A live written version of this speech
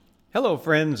Hello,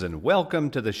 friends, and welcome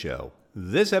to the show.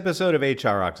 This episode of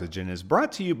HR Oxygen is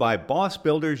brought to you by Boss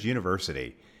Builders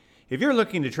University. If you're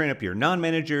looking to train up your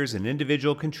non-managers and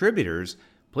individual contributors,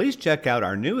 please check out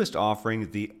our newest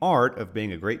offering, The Art of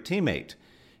Being a Great Teammate.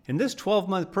 In this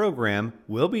 12-month program,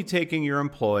 we'll be taking your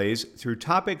employees through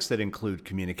topics that include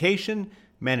communication,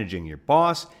 managing your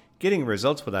boss, getting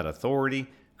results without authority,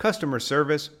 customer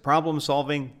service, problem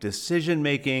solving, decision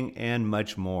making, and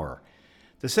much more.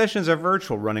 The sessions are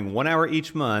virtual, running 1 hour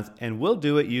each month, and we'll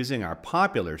do it using our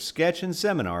popular sketch and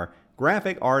seminar,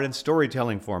 graphic art, and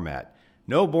storytelling format.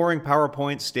 No boring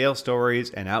PowerPoint, stale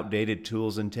stories, and outdated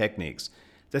tools and techniques.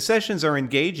 The sessions are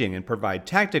engaging and provide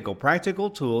tactical, practical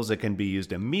tools that can be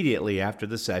used immediately after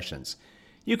the sessions.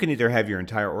 You can either have your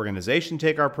entire organization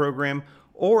take our program,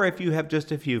 or if you have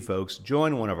just a few folks,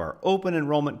 join one of our open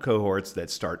enrollment cohorts that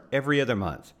start every other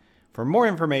month. For more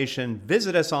information,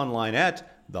 visit us online at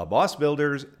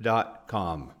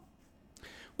thebossbuilders.com.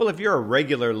 Well, if you're a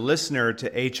regular listener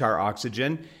to HR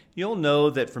Oxygen, you'll know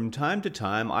that from time to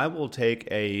time I will take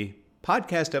a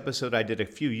podcast episode I did a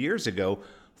few years ago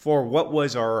for what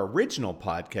was our original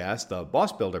podcast, the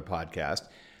Boss Builder podcast,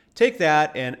 take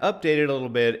that and update it a little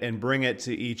bit and bring it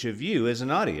to each of you as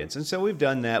an audience. And so we've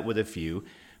done that with a few,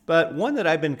 but one that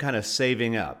I've been kind of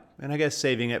saving up, and I guess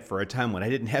saving it for a time when I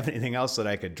didn't have anything else that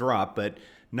I could drop, but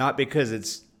not because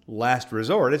it's last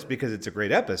resort, it's because it's a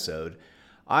great episode.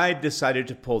 I decided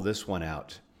to pull this one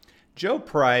out. Joe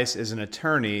Price is an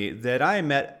attorney that I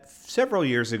met several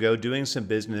years ago doing some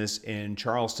business in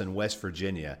Charleston, West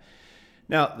Virginia.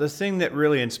 Now, the thing that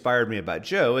really inspired me about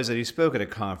Joe is that he spoke at a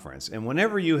conference. And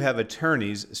whenever you have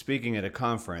attorneys speaking at a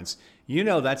conference, you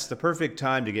know that's the perfect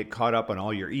time to get caught up on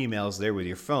all your emails there with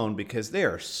your phone because they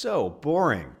are so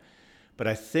boring. But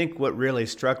I think what really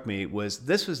struck me was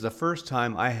this was the first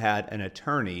time I had an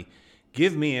attorney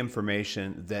give me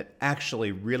information that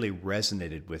actually really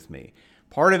resonated with me.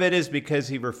 Part of it is because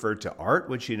he referred to art,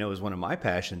 which you know is one of my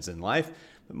passions in life,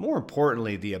 but more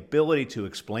importantly, the ability to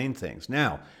explain things.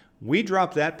 Now, we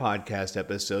dropped that podcast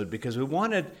episode because we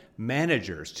wanted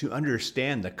managers to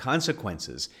understand the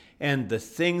consequences and the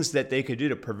things that they could do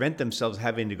to prevent themselves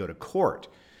having to go to court.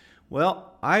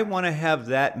 Well, I want to have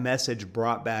that message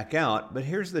brought back out, but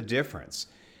here's the difference.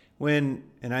 And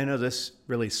I know this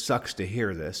really sucks to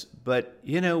hear this, but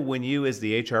when you as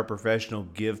the HR professional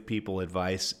give people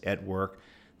advice at work,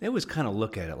 they always kind of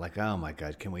look at it like, oh my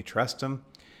God, can we trust them?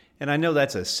 And I know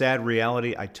that's a sad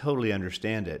reality. I totally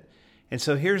understand it. And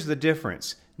so here's the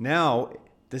difference. Now,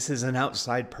 this is an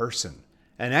outside person,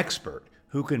 an expert,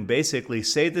 who can basically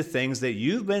say the things that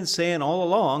you've been saying all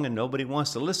along and nobody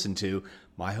wants to listen to.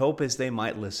 My hope is they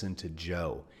might listen to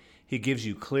Joe. He gives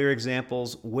you clear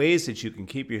examples, ways that you can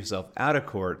keep yourself out of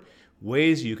court,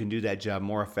 ways you can do that job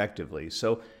more effectively.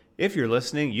 So if you're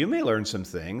listening, you may learn some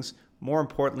things. More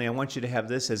importantly, I want you to have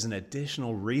this as an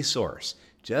additional resource.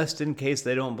 Just in case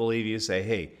they don't believe you, say,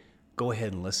 hey, go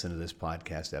ahead and listen to this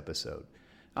podcast episode.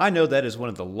 I know that is one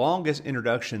of the longest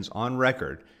introductions on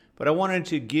record, but I wanted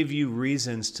to give you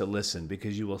reasons to listen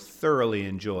because you will thoroughly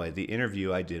enjoy the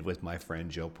interview I did with my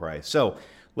friend Joe Price. So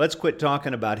let's quit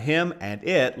talking about him and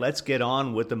it. Let's get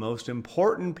on with the most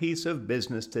important piece of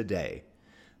business today.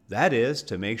 That is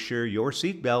to make sure your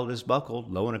seatbelt is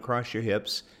buckled low and across your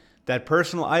hips. That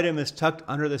personal item is tucked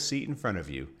under the seat in front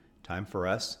of you. Time for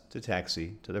us to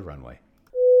taxi to the runway.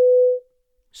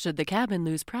 Should the cabin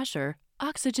lose pressure,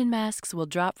 oxygen masks will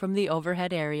drop from the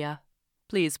overhead area.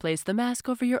 Please place the mask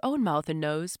over your own mouth and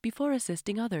nose before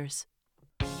assisting others.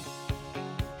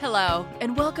 Hello,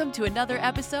 and welcome to another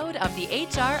episode of the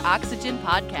HR Oxygen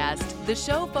Podcast, the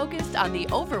show focused on the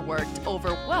overworked,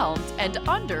 overwhelmed, and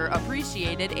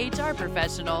underappreciated HR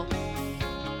professional.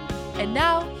 And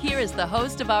now, here is the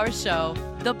host of our show,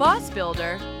 the Boss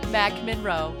Builder, Mac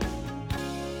Monroe.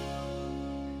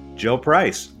 Joe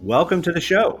Price, welcome to the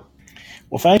show.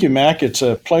 Well, thank you, Mac. It's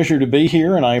a pleasure to be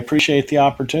here, and I appreciate the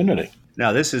opportunity.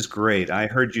 Now, this is great. I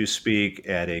heard you speak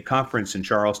at a conference in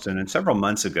Charleston and several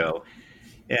months ago,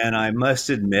 and I must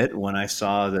admit, when I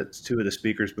saw that two of the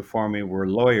speakers before me were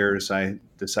lawyers, I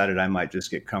decided I might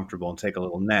just get comfortable and take a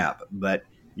little nap. But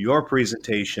your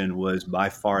presentation was by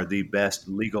far the best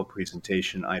legal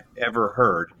presentation I've ever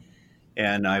heard.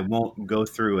 And I won't go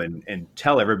through and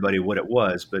tell everybody what it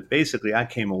was, but basically I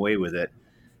came away with it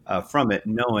from it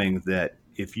knowing that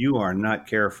if you are not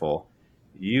careful,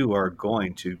 you are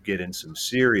going to get in some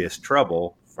serious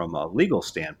trouble from a legal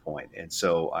standpoint. And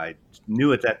so I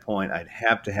knew at that point I'd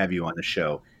have to have you on the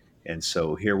show. And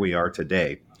so here we are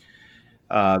today.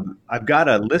 I've got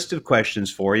a list of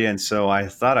questions for you, and so I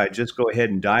thought I'd just go ahead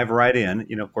and dive right in.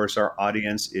 Of course, our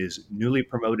audience is newly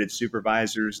promoted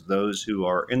supervisors, those who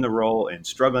are in the role and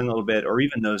struggling a little bit, or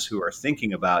even those who are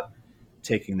thinking about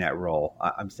taking that role.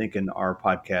 I'm thinking our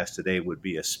podcast today would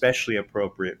be especially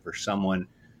appropriate for someone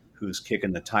who's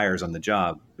kicking the tires on the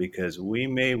job, because we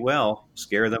may well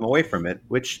scare them away from it,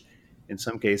 which in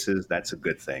some cases, that's a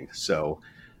good thing. So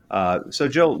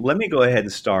Joe, let me go ahead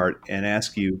and start and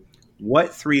ask you,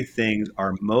 what three things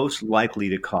are most likely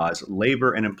to cause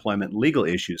labor and employment legal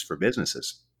issues for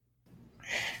businesses?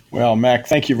 Well, Mac,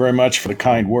 thank you very much for the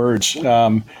kind words.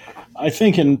 I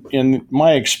think in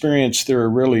my experience, there are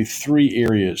really three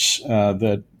areas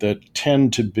that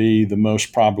tend to be the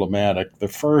most problematic. The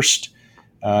first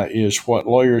is what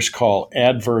lawyers call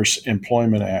adverse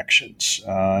employment actions,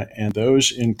 and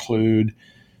those include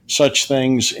such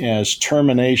things as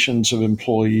terminations of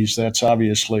employees. That's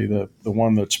obviously the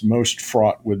one that's most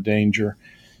fraught with danger.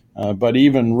 But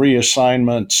even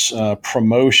reassignments,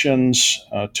 promotions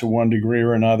to one degree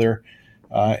or another.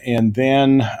 And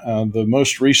then the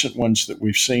most recent ones that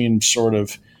we've seen sort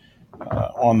of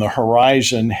on the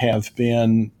horizon have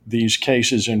been these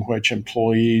cases in which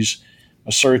employees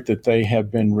assert that they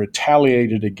have been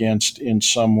retaliated against in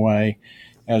some way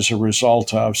as a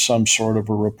result of some sort of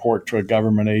a report to a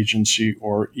government agency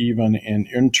or even an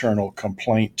internal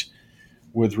complaint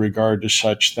with regard to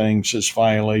such things as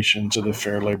violations of the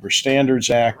Fair Labor Standards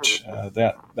Act,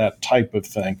 that type of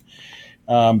thing.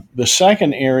 The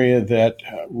second area that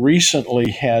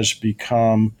recently has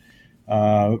become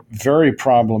very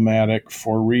problematic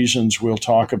for reasons we'll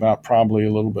talk about probably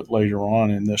a little bit later on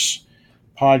in this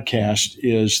podcast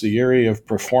is the area of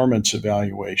performance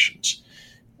evaluations.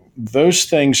 Those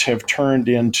things have turned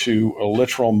into a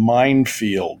literal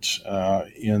minefield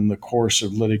in the course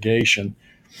of litigation.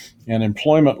 And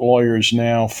employment lawyers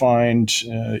now find,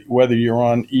 whether you're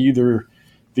on either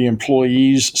the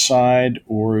employee's side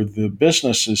or the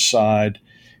business's side,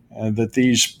 that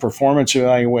these performance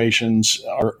evaluations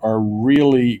are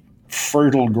really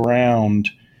fertile ground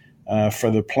for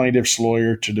the plaintiff's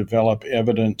lawyer to develop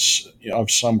evidence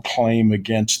of some claim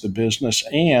against the business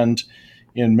and,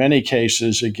 in many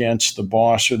cases, against the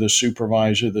boss or the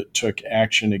supervisor that took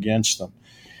action against them.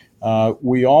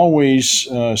 We always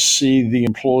see the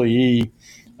employee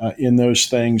in those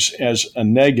things as a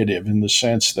negative, in the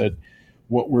sense that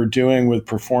what we're doing with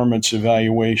performance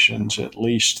evaluations, at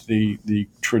least the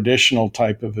traditional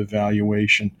type of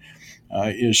evaluation,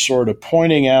 is sort of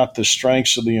pointing out the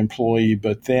strengths of the employee,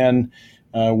 but then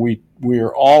we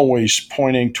are always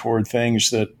pointing toward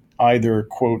things that either,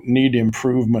 quote, need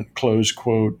improvement, close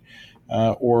quote,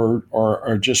 or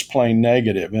are just plain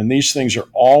negative. And these things are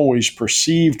always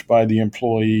perceived by the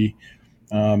employee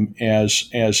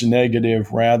as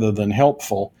negative rather than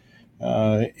helpful.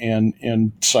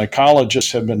 And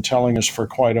psychologists have been telling us for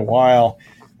quite a while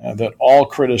that all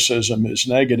criticism is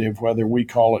negative, whether we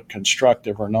call it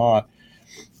constructive or not.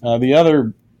 The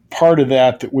other part of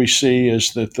that we see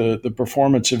is that the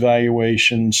performance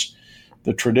evaluations,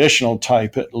 the traditional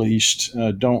type at least,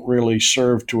 don't really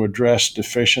serve to address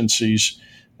deficiencies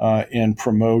and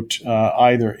promote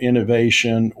either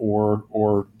innovation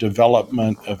or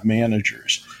development of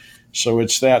managers. So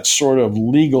it's that sort of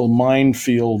legal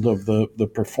minefield of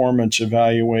the performance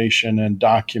evaluation and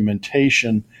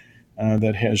documentation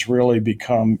that has really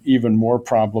become even more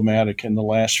problematic in the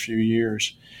last few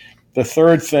years. The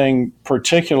third thing,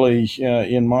 particularly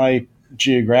in my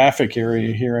geographic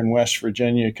area here in West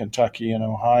Virginia, Kentucky, and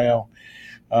Ohio,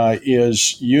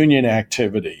 is union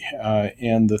activity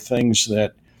and the things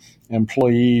that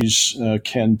employees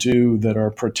can do that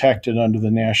are protected under the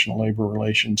National Labor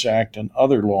Relations Act and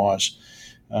other laws.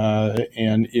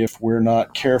 And if we're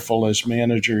not careful as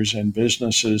managers and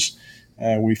businesses,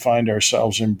 we find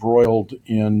ourselves embroiled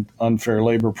in unfair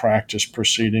labor practice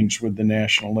proceedings with the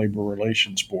National Labor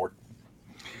Relations Board.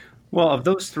 Well, of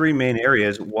those three main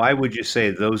areas, why would you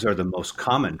say those are the most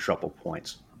common trouble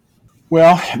points?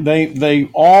 Well, they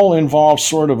all involve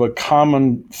sort of a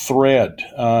common thread,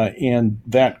 and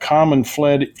that common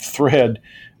thread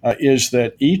is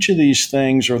that each of these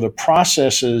things, or the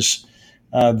processes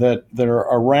that are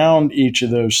around each of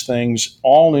those things,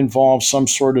 all involve some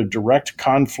sort of direct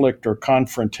conflict or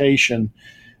confrontation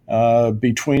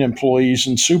between employees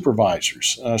and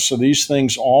supervisors. So these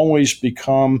things always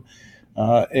become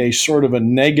a sort of a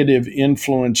negative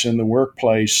influence in the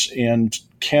workplace and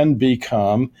can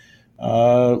become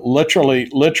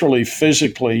literally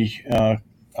physically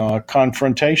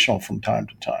confrontational from time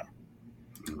to time.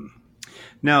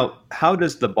 Now, how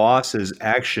does the boss's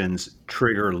actions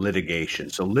trigger litigation?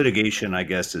 So litigation, I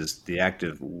guess, is the act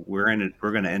of we're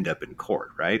going to end up in court,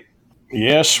 right?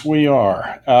 Yes, we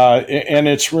are. And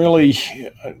it's really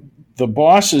the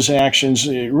boss's actions,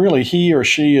 really, he or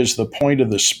she is the point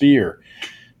of the spear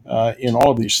in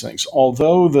all of these things.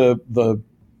 Although the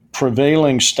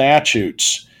prevailing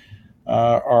statutes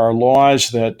are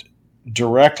laws that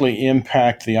directly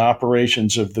impact the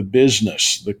operations of the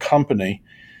business, the company,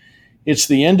 it's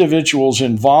the individuals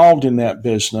involved in that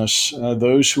business,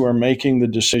 those who are making the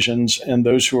decisions and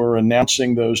those who are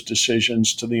announcing those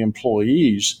decisions to the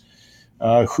employees,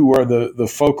 who are the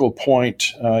focal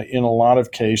point in a lot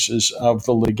of cases of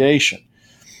the litigation.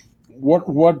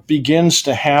 What begins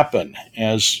to happen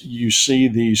as you see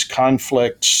these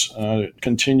conflicts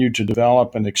continue to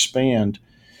develop and expand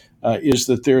is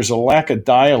that there's a lack of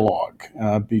dialogue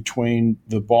between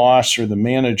the boss or the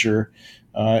manager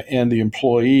and the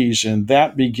employees, and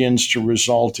that begins to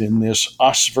result in this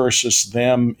us versus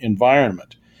them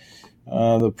environment.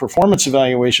 The performance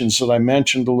evaluations that I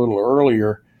mentioned a little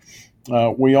earlier,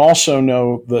 we also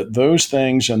know that those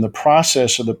things and the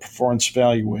process of the performance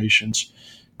evaluations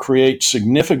create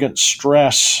significant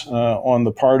stress on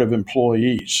the part of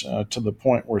employees to the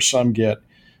point where some get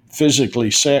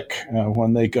physically sick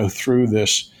when they go through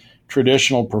this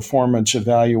traditional performance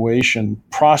evaluation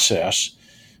process.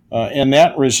 And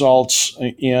that results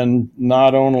in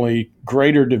not only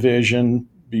greater division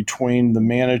between the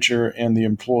manager and the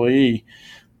employee,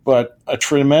 but a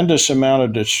tremendous amount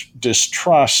of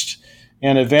distrust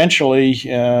and eventually,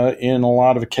 in a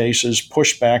lot of cases,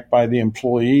 pushback by the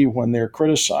employee when they're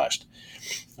criticized.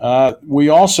 We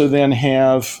also then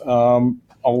have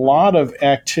a lot of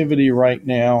activity right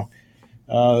now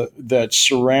that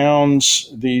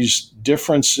surrounds these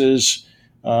differences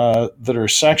that are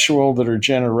sexual, that are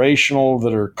generational,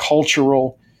 that are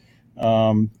cultural,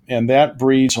 and that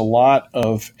breeds a lot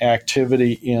of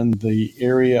activity in the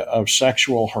area of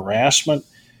sexual harassment.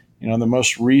 The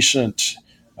most recent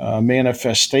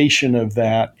manifestation of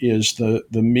that is the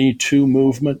Me Too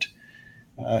movement,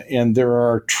 and there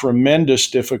are tremendous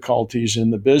difficulties in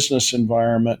the business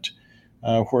environment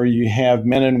where you have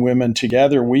men and women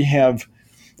together. We have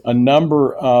a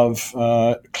number of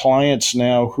clients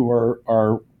now who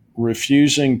are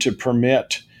refusing to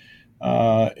permit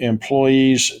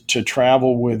employees to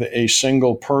travel with a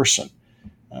single person.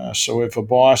 So if a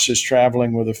boss is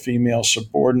traveling with a female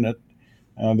subordinate,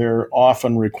 they're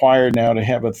often required now to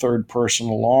have a third person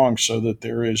along so that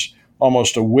there is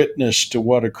almost a witness to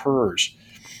what occurs.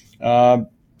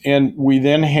 And we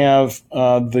then have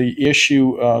the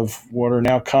issue of what are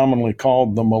now commonly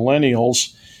called the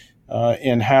millennials,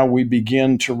 and how we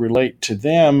begin to relate to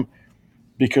them,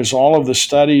 because all of the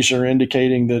studies are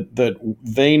indicating that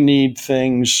they need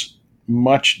things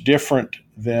much different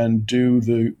than do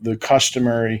the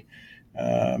customary,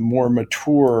 more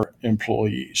mature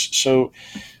employees. So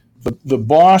the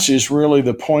boss is really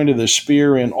the point of the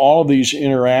spear in all of these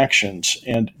interactions,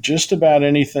 and just about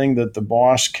anything that the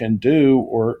boss can do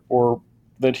or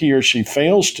that he or she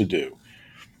fails to do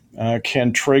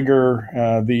can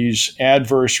trigger these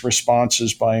adverse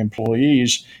responses by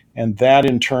employees, and that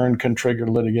in turn can trigger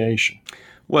litigation.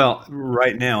 Well,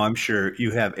 right now, I'm sure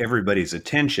you have everybody's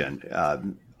attention.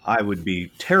 I would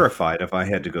be terrified if I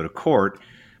had to go to court.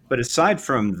 But aside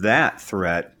from that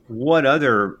threat, what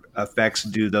other effects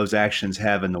do those actions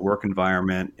have in the work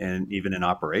environment and even in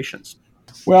operations?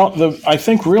 Well, I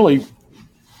think really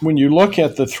when you look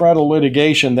at the threat of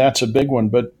litigation, that's a big one.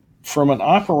 But from an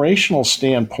operational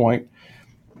standpoint,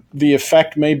 the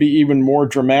effect may be even more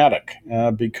dramatic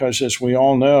because, as we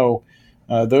all know,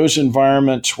 those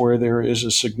environments where there is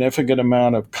a significant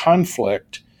amount of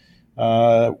conflict,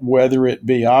 whether it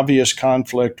be obvious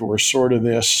conflict or sort of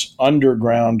this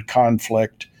underground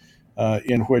conflict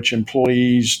in which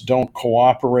employees don't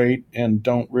cooperate and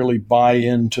don't really buy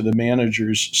into the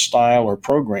manager's style or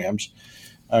programs,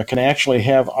 can actually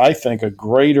have, I think, a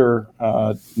greater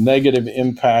negative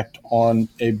impact on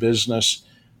a business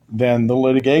than the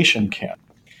litigation can.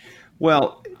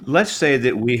 Well, let's say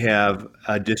that we have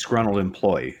a disgruntled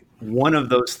employee. One of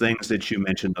those things that you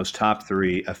mentioned, those top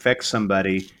three, affects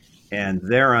somebody and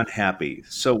they're unhappy.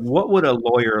 So what would a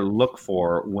lawyer look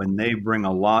for when they bring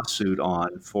a lawsuit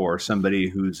on for somebody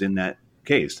who's in that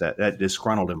case, that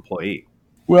disgruntled employee?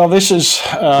 Well, this is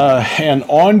an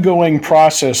ongoing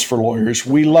process for lawyers.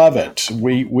 We love it.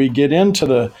 We get into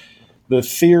the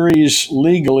theories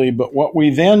legally, but what we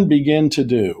then begin to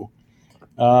do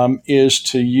is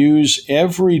to use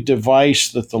every device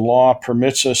that the law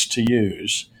permits us to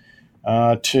use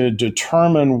to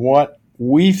determine what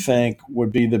we think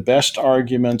would be the best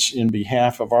arguments in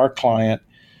behalf of our client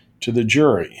to the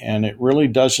jury. And it really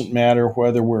doesn't matter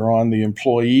whether we're on the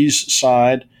employee's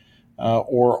side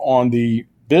or on the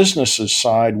business's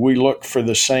side. We look for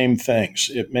the same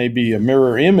things. It may be a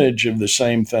mirror image of the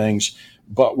same things,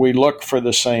 but we look for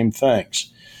the same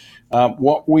things.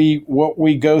 What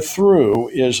we go through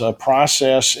is a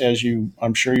process,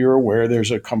 I'm sure you're aware.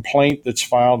 There's a complaint that's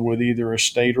filed with either a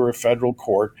state or a federal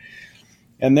court,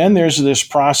 and then there's this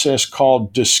process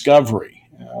called discovery.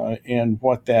 And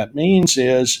what that means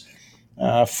is,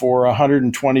 for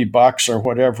 $120 or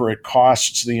whatever it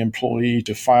costs the employee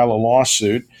to file a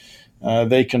lawsuit,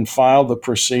 they can file the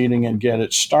proceeding and get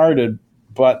it started.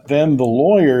 But then the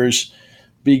lawyers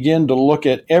begin to look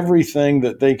at everything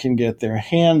that they can get their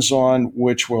hands on,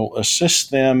 which will assist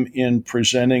them in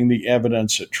presenting the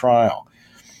evidence at trial.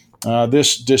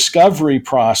 This discovery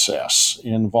process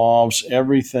involves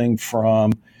everything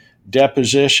from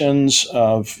depositions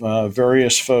of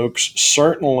various folks,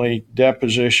 certainly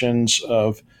depositions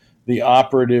of the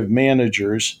operative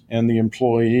managers and the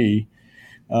employee,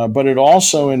 but it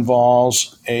also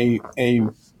involves a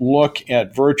look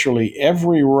at virtually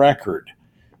every record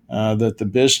that the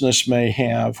business may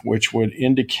have, which would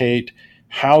indicate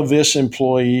how this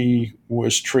employee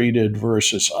was treated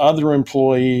versus other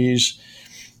employees.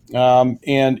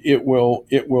 And it will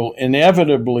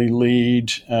inevitably lead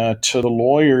to the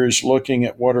lawyers looking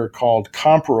at what are called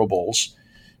comparables.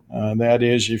 That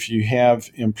is, if you have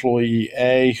employee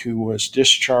A who was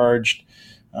discharged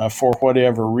for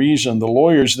whatever reason, the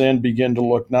lawyers then begin to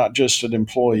look not just at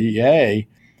employee A,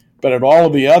 but at all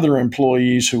of the other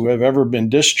employees who have ever been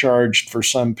discharged for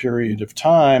some period of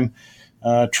time,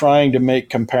 trying to make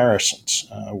comparisons.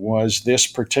 Was this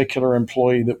particular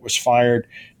employee that was fired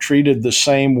treated the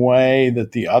same way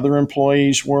that the other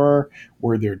employees were?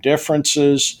 Were there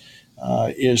differences?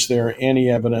 Is there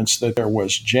any evidence that there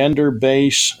was gender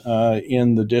base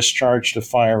in the discharge to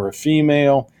fire a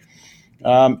female?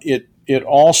 It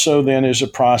also then is a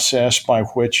process by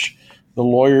which the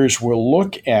lawyers will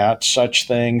look at such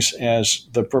things as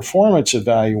the performance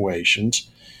evaluations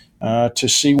to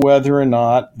see whether or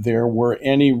not there were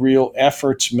any real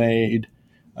efforts made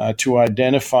to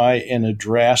identify and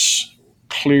address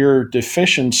clear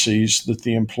deficiencies that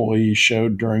the employee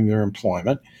showed during their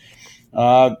employment.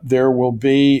 There will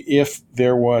be, if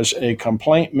there was a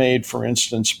complaint made, for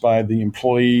instance, by the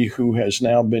employee who has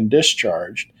now been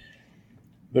discharged,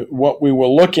 what we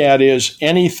will look at is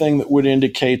anything that would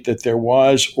indicate that there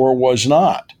was or was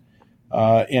not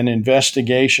an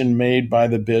investigation made by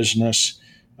the business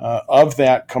of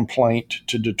that complaint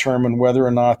to determine whether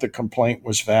or not the complaint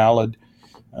was valid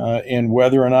and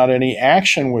whether or not any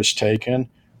action was taken,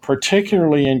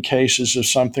 particularly in cases of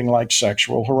something like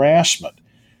sexual harassment.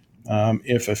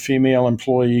 If a female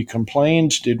employee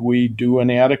complains, did we do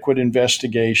an adequate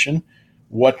investigation?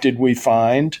 What did we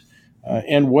find?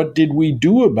 And what did we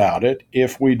do about it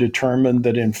if we determined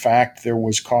that, in fact, there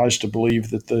was cause to believe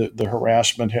that the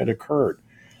harassment had occurred?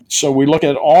 So we look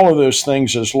at all of those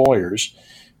things as lawyers.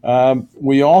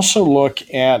 We also look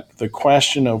at the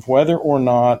question of whether or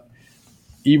not,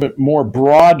 even more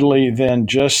broadly than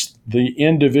just the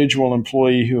individual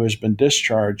employee who has been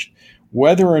discharged,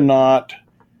 whether or not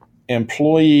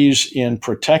employees in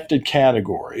protected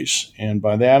categories, and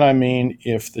by that I mean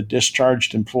if the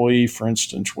discharged employee, for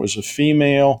instance, was a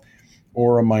female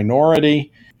or a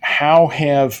minority, how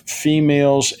have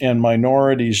females and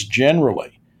minorities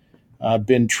generally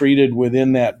been treated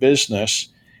within that business,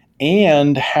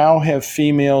 and how have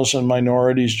females and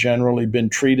minorities generally been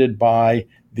treated by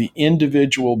the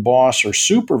individual boss or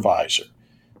supervisor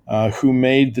who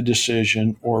made the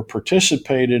decision or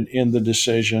participated in the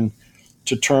decision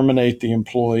to terminate the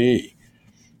employee.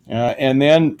 And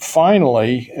then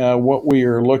finally, what we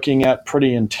are looking at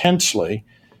pretty intensely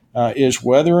is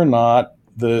whether or not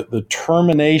the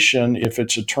termination, if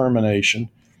it's a termination,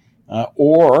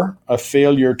 or a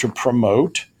failure to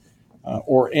promote,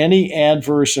 or any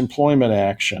adverse employment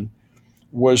action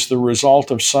was the result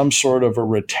of some sort of a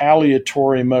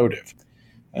retaliatory motive.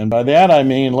 And by that I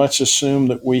mean, let's assume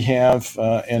that we have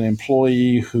an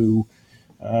employee who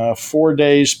 4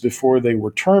 days before they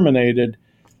were terminated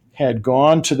had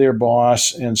gone to their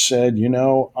boss and said,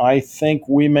 I think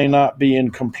we may not be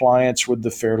in compliance with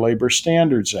the Fair Labor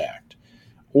Standards Act.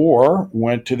 Or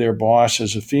went to their boss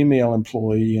as a female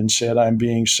employee and said, I'm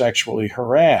being sexually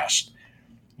harassed.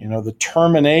 The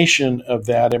termination of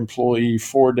that employee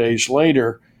 4 days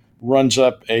later runs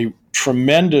up a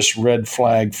tremendous red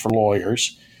flag for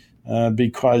lawyers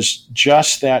because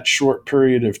just that short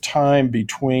period of time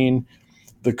between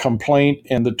the complaint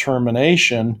and the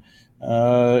termination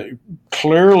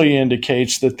clearly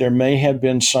indicates that there may have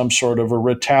been some sort of a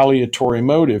retaliatory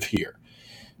motive here.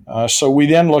 So we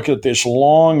then look at this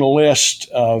long list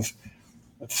of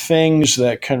things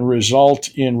that can result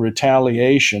in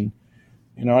retaliation.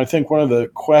 I think one of the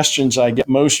questions I get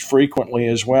most frequently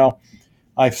is, well,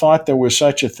 I thought there was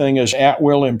such a thing as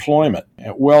at-will employment.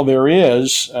 Well, there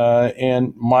is,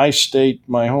 and my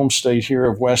home state here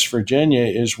of West Virginia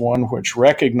is one which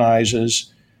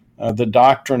recognizes the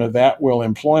doctrine of at-will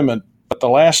employment. But the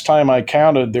last time I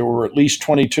counted, there were at least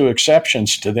 22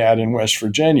 exceptions to that in West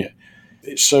Virginia.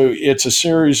 So it's a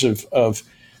series of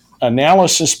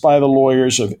analysis by the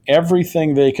lawyers of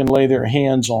everything they can lay their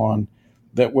hands on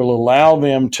that will allow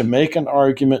them to make an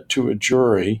argument to a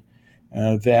jury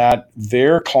that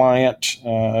their client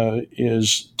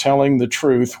is telling the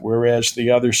truth, whereas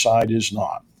the other side is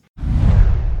not.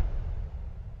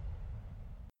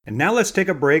 And now let's take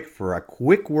a break for a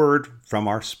quick word from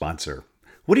our sponsor.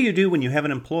 What do you do when you have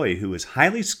an employee who is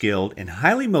highly skilled and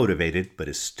highly motivated but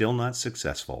is still not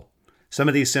successful? Some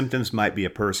of these symptoms might be a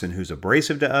person who's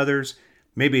abrasive to others.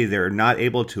 Maybe they're not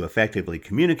able to effectively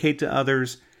communicate to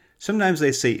others. Sometimes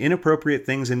they say inappropriate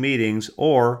things in meetings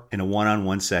or in a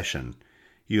one-on-one session.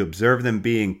 You observe them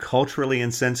being culturally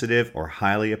insensitive or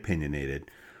highly opinionated.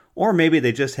 Or maybe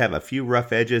they just have a few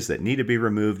rough edges that need to be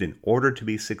removed in order to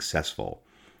be successful.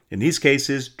 In these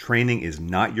cases, training is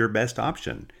not your best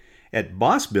option. At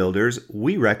Boss Builders,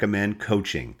 we recommend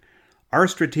coaching. Our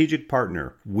strategic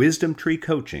partner, Wisdom Tree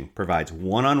Coaching, provides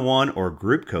one-on-one or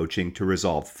group coaching to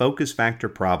resolve focus factor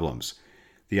problems.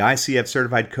 The ICF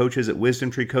certified coaches at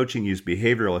Wisdom Tree Coaching use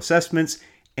behavioral assessments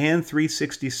and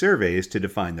 360 surveys to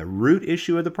define the root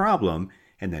issue of the problem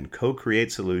and then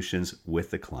co-create solutions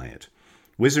with the client.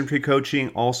 Wisdom Tree Coaching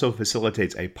also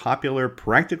facilitates a popular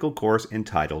practical course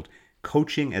entitled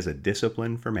Coaching as a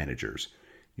Discipline for Managers.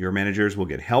 Your managers will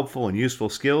get helpful and useful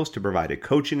skills to provide a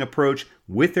coaching approach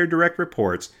with their direct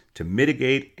reports to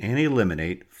mitigate and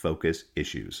eliminate focus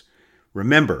issues.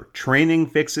 Remember, training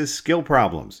fixes skill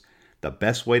problems. The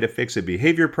best way to fix a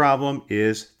behavior problem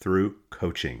is through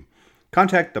coaching.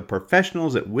 Contact the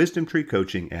professionals at Wisdom Tree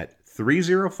Coaching at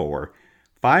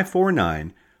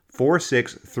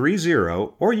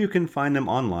 304-549-4630, or you can find them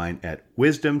online at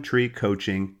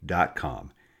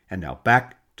wisdomtreecoaching.com. And now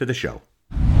back to the show.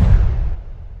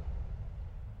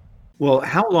 Well,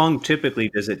 how long typically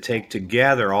does it take to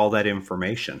gather all that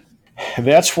information?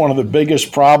 That's one of the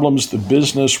biggest problems the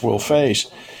business will face.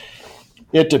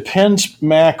 It depends,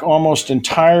 Mac, almost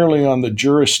entirely on the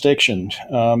jurisdiction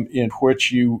in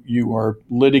which you are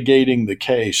litigating the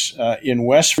case. In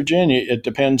West Virginia, it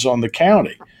depends on the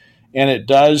county, and it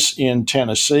does in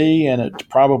Tennessee, and it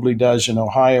probably does in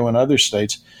Ohio and other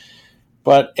states.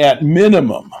 But at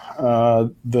minimum,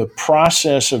 the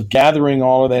process of gathering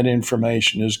all of that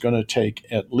information is going to take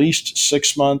at least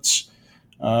 6 months.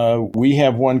 We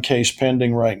have one case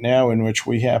pending right now in which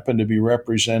we happen to be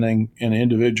representing an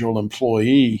individual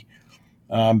employee.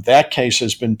 That case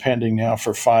has been pending now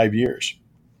for 5 years.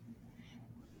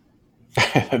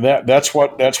 That's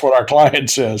what our client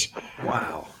says.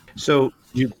 Wow. So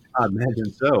you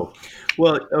imagine so.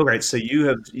 Well, all right. So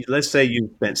let's say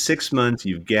you've spent 6 months,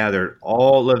 you've gathered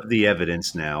all of the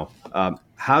evidence now.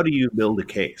 How do you build a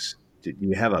case? Do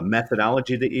you have a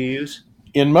methodology that you use?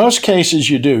 In most cases,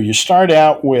 you do. You start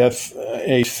out with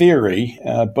a theory,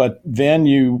 but then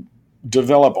you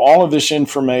develop all of this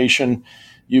information.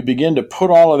 You begin to put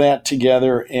all of that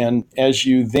together. And as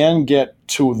you then get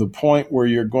to the point where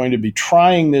you're going to be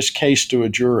trying this case to a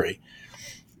jury,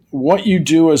 what you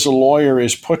do as a lawyer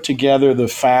is put together the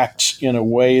facts in a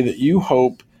way that you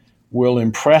hope will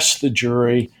impress the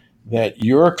jury that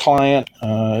your client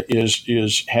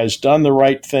has done the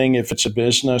right thing if it's a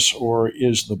business or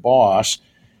is the boss.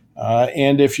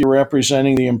 And if you're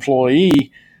representing the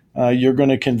employee, you're going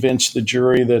to convince the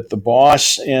jury that the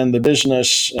boss and the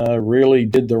business really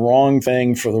did the wrong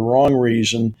thing for the wrong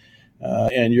reason,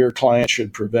 and your client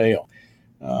should prevail.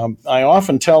 I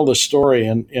often tell the story,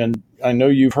 and I know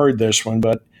you've heard this one,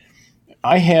 but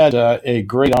I had a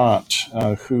great aunt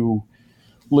who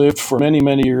lived for many,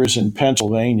 many years in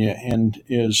Pennsylvania and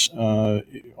is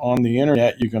on the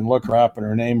internet. You can look her up, and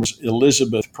her name was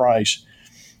Elizabeth Price.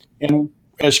 And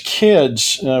as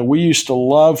kids, we used to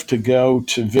love to go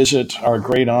to visit our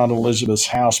great aunt Elizabeth's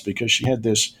house because she had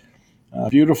this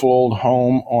beautiful old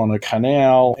home on a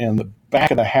canal, and the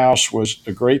back of the house was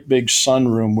a great big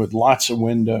sunroom with lots of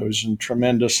windows and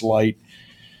tremendous light.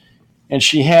 And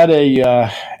she had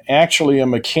actually a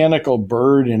mechanical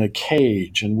bird in a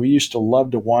cage, and we used to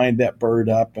love to wind that bird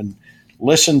up and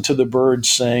listen to the bird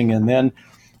sing. And then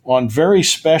on very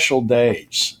special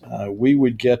days, we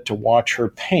would get to watch her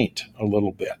paint a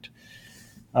little bit.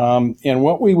 And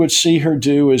what we would see her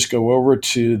do is go over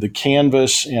to the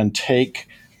canvas and take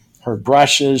her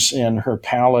brushes and her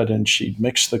palette, and she'd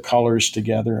mix the colors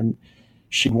together, and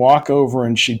she'd walk over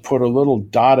and she'd put a little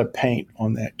dot of paint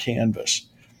on that canvas.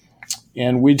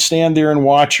 And we'd stand there and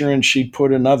watch her, and she'd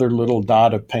put another little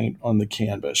dot of paint on the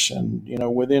canvas. And,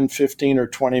 within 15 or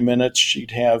 20 minutes,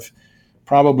 she'd have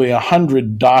probably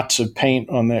 100 dots of paint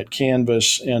on that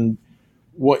canvas. And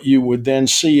what you would then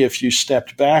see if you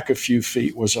stepped back a few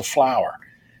feet was a flower.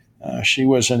 She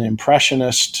was an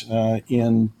impressionist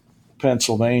in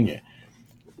Pennsylvania.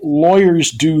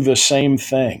 Lawyers do the same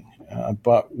thing,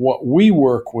 but what we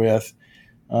work with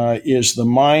is the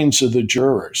minds of the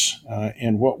jurors.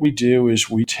 And what we do is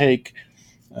we take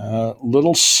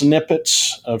little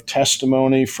snippets of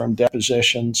testimony from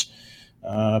depositions,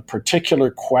 particular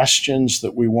questions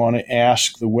that we want to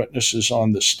ask the witnesses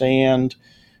on the stand,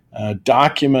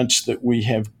 documents that we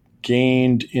have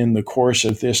gained in the course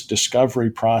of this discovery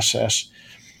process.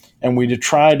 And we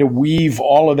try to weave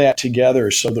all of that together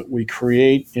so that we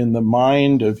create in the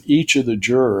mind of each of the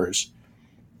jurors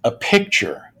a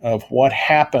picture of what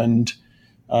happened,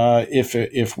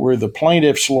 if we're the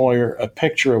plaintiff's lawyer, a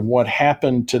picture of what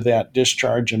happened to that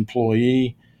discharged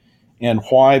employee and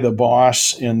why the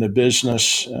boss in the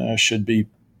business should be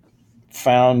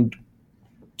found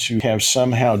to have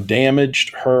somehow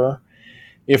damaged her.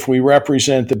 If we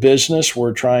represent the business,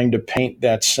 we're trying to paint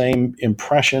that same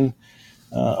impression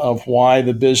of why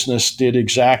the business did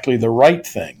exactly the right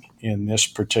thing in this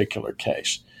particular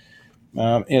case.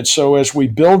 And so as we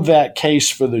build that case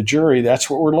for the jury, that's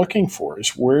what we're looking for,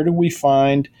 is where do we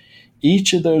find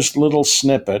each of those little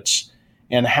snippets,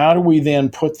 and how do we then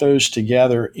put those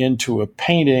together into a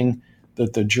painting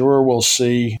that the juror will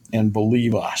see and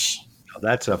believe us?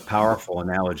 That's a powerful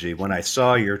analogy. When I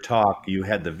saw your talk, you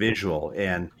had the visual,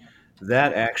 and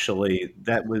that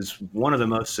was one of the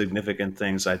most significant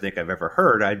things I think I've ever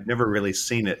heard. I'd never really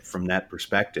seen it from that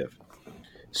perspective.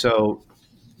 So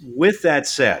with that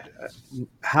said,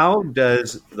 how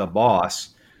does the boss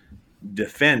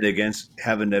defend against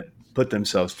having to put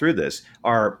themselves through this?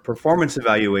 Are performance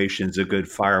evaluations a good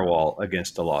firewall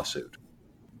against a lawsuit?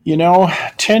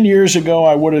 10 years ago,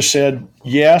 I would have said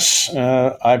yes.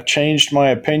 I've changed my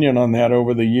opinion on that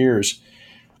over the years.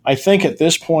 I think at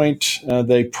this point,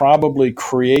 they probably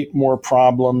create more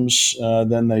problems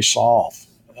than they solve.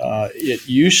 It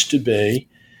used to be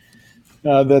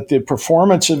that the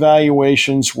performance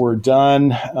evaluations were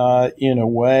done in a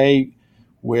way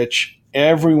which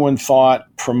everyone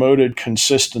thought promoted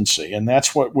consistency. And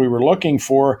that's what we were looking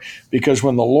for, because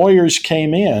when the lawyers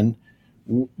came in,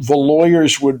 the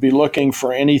lawyers would be looking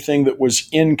for anything that was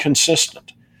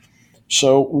inconsistent.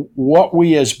 So what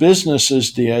we as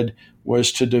businesses did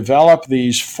was to develop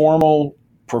these formal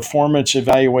performance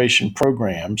evaluation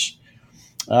programs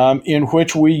in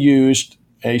which we used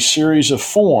a series of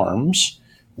forms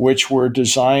which were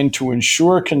designed to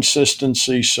ensure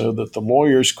consistency so that the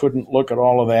lawyers couldn't look at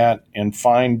all of that and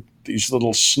find these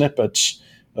little snippets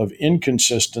of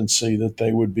inconsistency that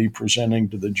they would be presenting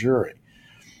to the jury.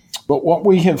 But what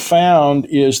we have found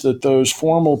is that those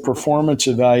formal performance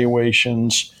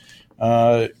evaluations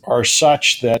are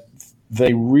such that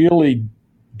they really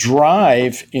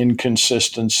drive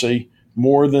inconsistency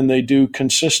more than they do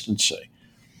consistency.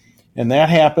 And that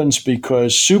happens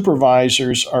because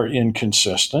supervisors are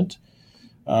inconsistent.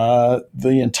 The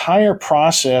entire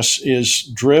process is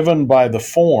driven by the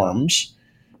forms,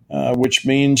 which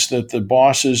means that the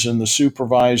bosses and the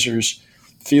supervisors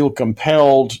feel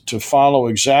compelled to follow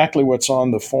exactly what's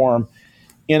on the form.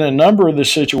 In a number of the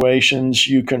situations,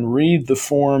 you can read the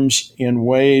forms in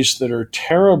ways that are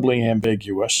terribly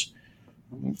ambiguous.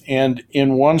 And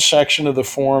in one section of the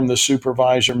form, the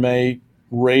supervisor may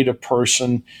rate a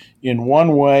person in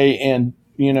one way, and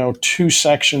 2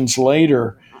 sections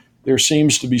later, there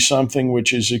seems to be something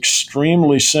which is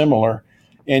extremely similar,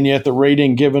 and yet the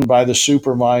rating given by the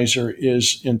supervisor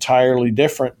is entirely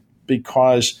different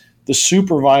because the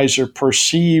supervisor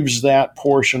perceives that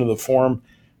portion of the form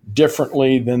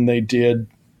differently than they did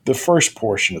the first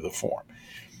portion of the form.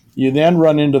 You then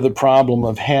run into the problem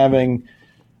of having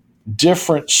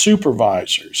different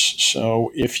supervisors.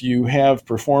 So if you have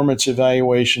performance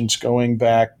evaluations going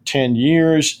back 10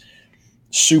 years,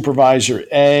 Supervisor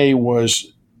A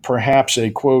was perhaps a,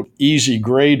 quote, easy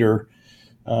grader,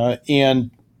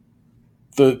 and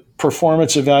the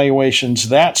performance evaluations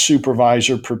that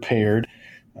supervisor prepared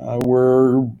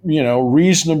were,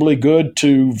 reasonably good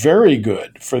to very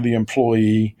good for the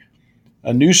employee.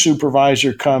 A new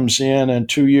supervisor comes in, and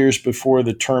 2 years before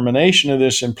the termination of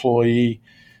this employee,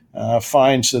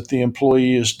 finds that the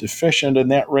employee is deficient, and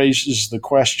that raises the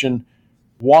question,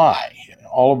 why?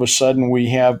 All of a sudden, we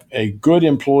have a good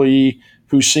employee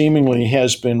who seemingly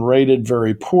has been rated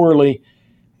very poorly.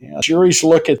 Juries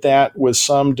look at that with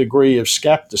some degree of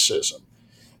skepticism.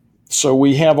 So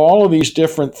we have all of these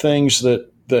different things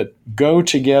that go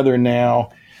together now,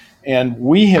 and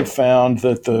we have found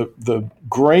that the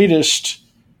greatest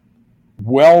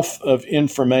wealth of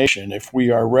information, if we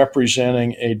are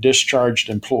representing a discharged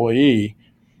employee,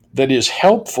 that is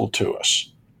helpful to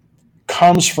us,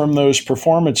 comes from those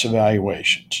performance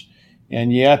evaluations.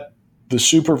 And yet the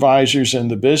supervisors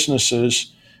and the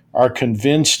businesses are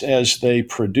convinced as they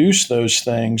produce those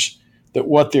things that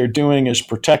what they're doing is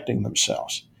protecting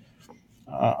themselves.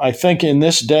 I think in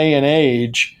this day and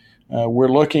age, we're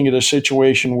looking at a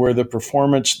situation where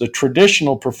the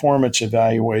traditional performance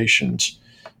evaluations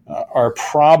are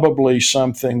probably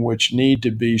something which need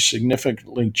to be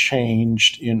significantly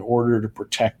changed in order to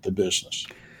protect the business.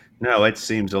 No, it's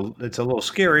a little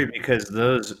scary because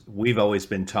those we've always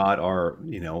been taught are,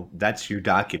 that's your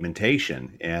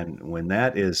documentation. And when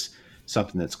that is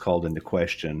something that's called into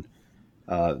question,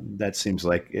 that seems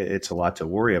like it's a lot to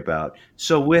worry about.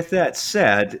 So with that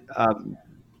said,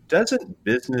 doesn't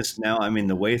business now,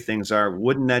 the way things are,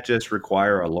 wouldn't that just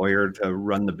require a lawyer to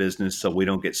run the business so we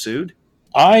don't get sued?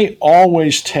 I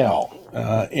always tell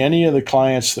any of the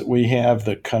clients that we have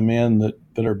that come in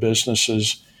that are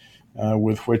businesses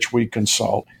with which we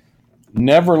consult,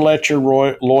 never let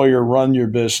your lawyer run your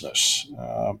business.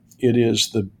 It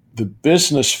is the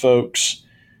business folks,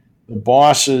 the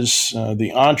bosses,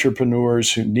 the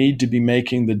entrepreneurs who need to be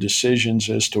making the decisions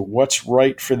as to what's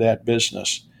right for that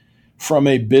business from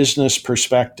a business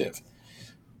perspective.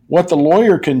 What the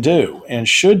lawyer can do and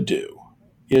should do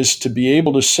is to be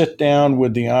able to sit down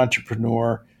with the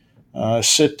entrepreneur,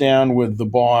 sit down with the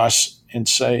boss and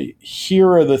say,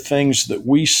 here are the things that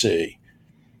we see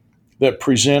that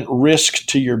present risk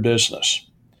to your business.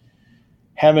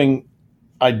 Having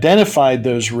identified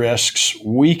those risks,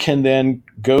 we can then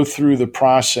go through the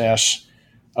process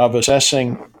of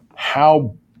assessing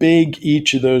how big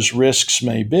each of those risks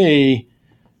may be,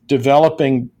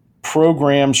 developing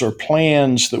programs or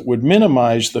plans that would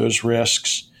minimize those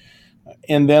risks,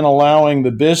 and then allowing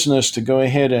the business to go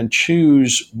ahead and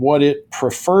choose what it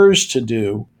prefers to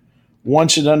do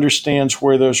once it understands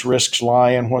where those risks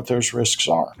lie and what those risks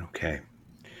are. Okay.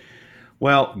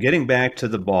 Well, getting back to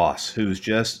the boss who's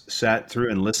just sat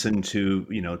through and listened to,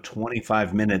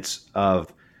 25 minutes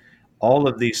of all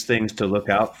of these things to look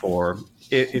out for,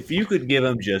 if you could give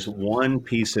them just one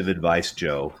piece of advice,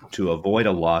 Joe, to avoid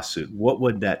a lawsuit, what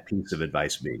would that piece of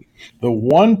advice be? The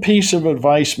one piece of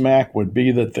advice, Mac, would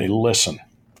be that they listen.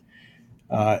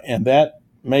 And that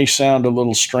may sound a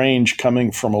little strange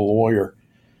coming from a lawyer,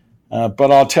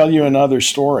 but I'll tell you another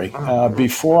story.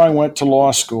 Before I went to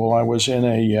law school, I was in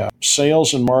a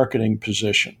sales and marketing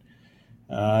position.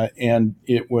 And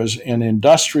it was an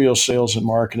industrial sales and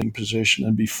marketing position.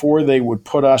 And before they would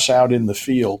put us out in the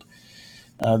field,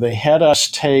 they had us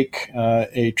take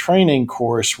a training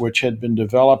course which had been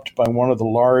developed by one of the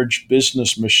large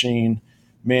business machine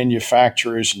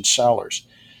manufacturers and sellers.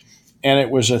 And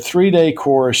it was a 3-day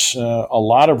course, a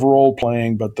lot of role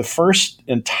playing, but the first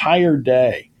entire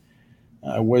day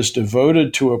was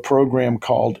devoted to a program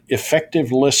called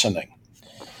Effective Listening.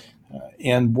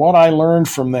 And what I learned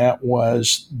from that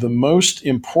was the most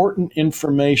important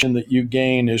information that you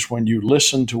gain is when you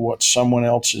listen to what someone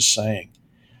else is saying.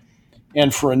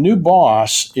 And for a new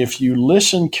boss, if you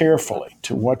listen carefully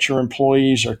to what your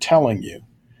employees are telling you,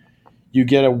 you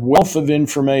get a wealth of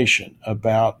information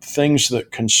about things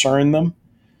that concern them,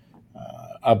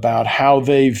 about how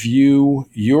they view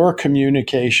your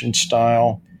communication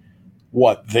style,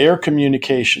 what their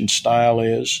communication style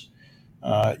is.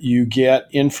 You get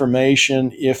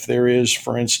information if there is,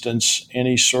 for instance,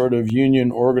 any sort of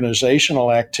union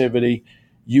organizational activity.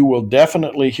 You will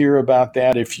definitely hear about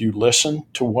that if you listen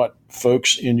to what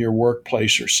folks in your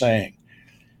workplace are saying.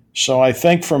 So I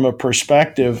think from a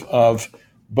perspective of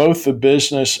both the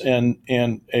business and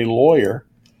a lawyer,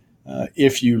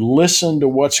 if you listen to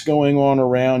what's going on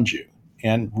around you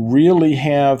and really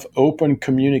have open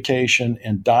communication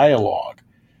and dialogue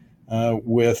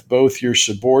with both your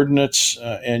subordinates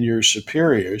and your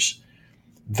superiors,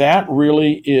 that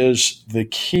really is the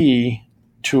key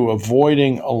to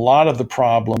avoiding a lot of the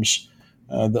problems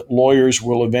that lawyers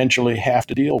will eventually have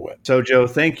to deal with. So, Joe,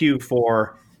 thank you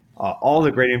for all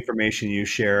the great information you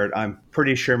shared. I'm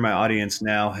pretty sure my audience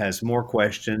now has more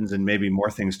questions and maybe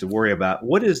more things to worry about.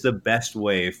 What is the best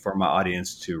way for my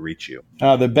audience to reach you?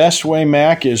 The best way,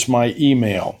 Mac, is my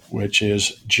email, which is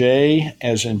J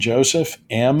as in Joseph,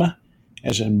 M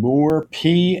as in Moore,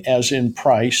 P as in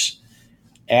Price,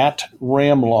 at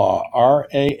Ramlaw,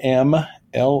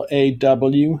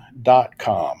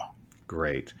 RAMLAW.com.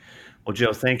 Great. Well,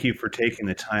 Joe, thank you for taking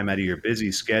the time out of your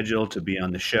busy schedule to be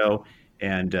on the show.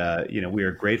 And, we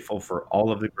are grateful for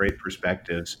all of the great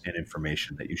perspectives and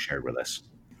information that you shared with us.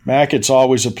 Mac, it's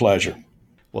always a pleasure.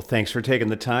 Well, thanks for taking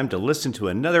the time to listen to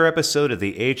another episode of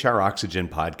the HR Oxygen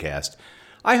podcast.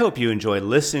 I hope you enjoy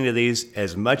listening to these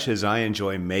as much as I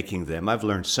enjoy making them. I've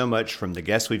learned so much from the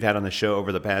guests we've had on the show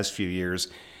over the past few years,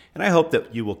 and I hope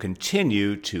that you will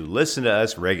continue to listen to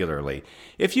us regularly.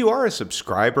 If you are a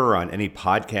subscriber on any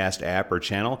podcast app or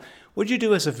channel, would you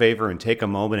do us a favor and take a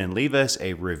moment and leave us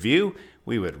a review?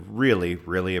 We would really,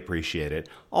 really appreciate it.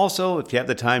 Also, if you have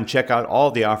the time, check out all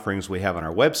the offerings we have on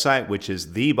our website, which is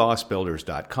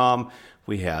thebossbuilders.com.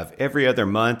 We have every other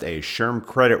month a SHRM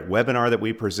Credit webinar that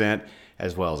we present,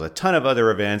 as well as a ton of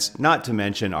other events, not to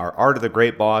mention our Art of the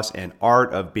Great Boss and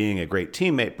Art of Being a Great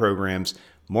Teammate programs.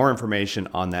 More information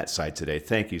on that site today.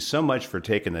 Thank you so much for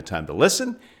taking the time to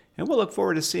listen, and we'll look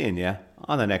forward to seeing you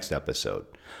on the next episode.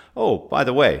 Oh, by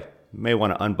the way, you may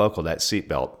want to unbuckle that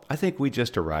seatbelt. I think we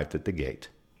just arrived at the gate.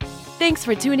 Thanks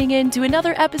for tuning in to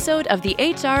another episode of the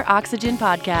HR Oxygen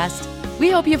podcast.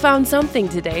 We hope you found something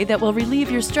today that will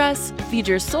relieve your stress, feed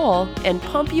your soul, and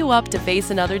pump you up to face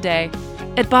another day.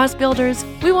 At Boss Builders,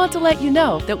 we want to let you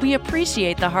know that we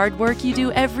appreciate the hard work you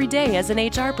do every day as an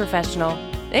HR professional.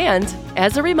 And,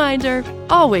 as a reminder,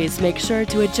 always make sure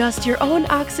to adjust your own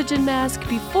oxygen mask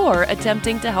before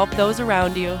attempting to help those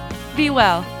around you. Be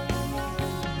well.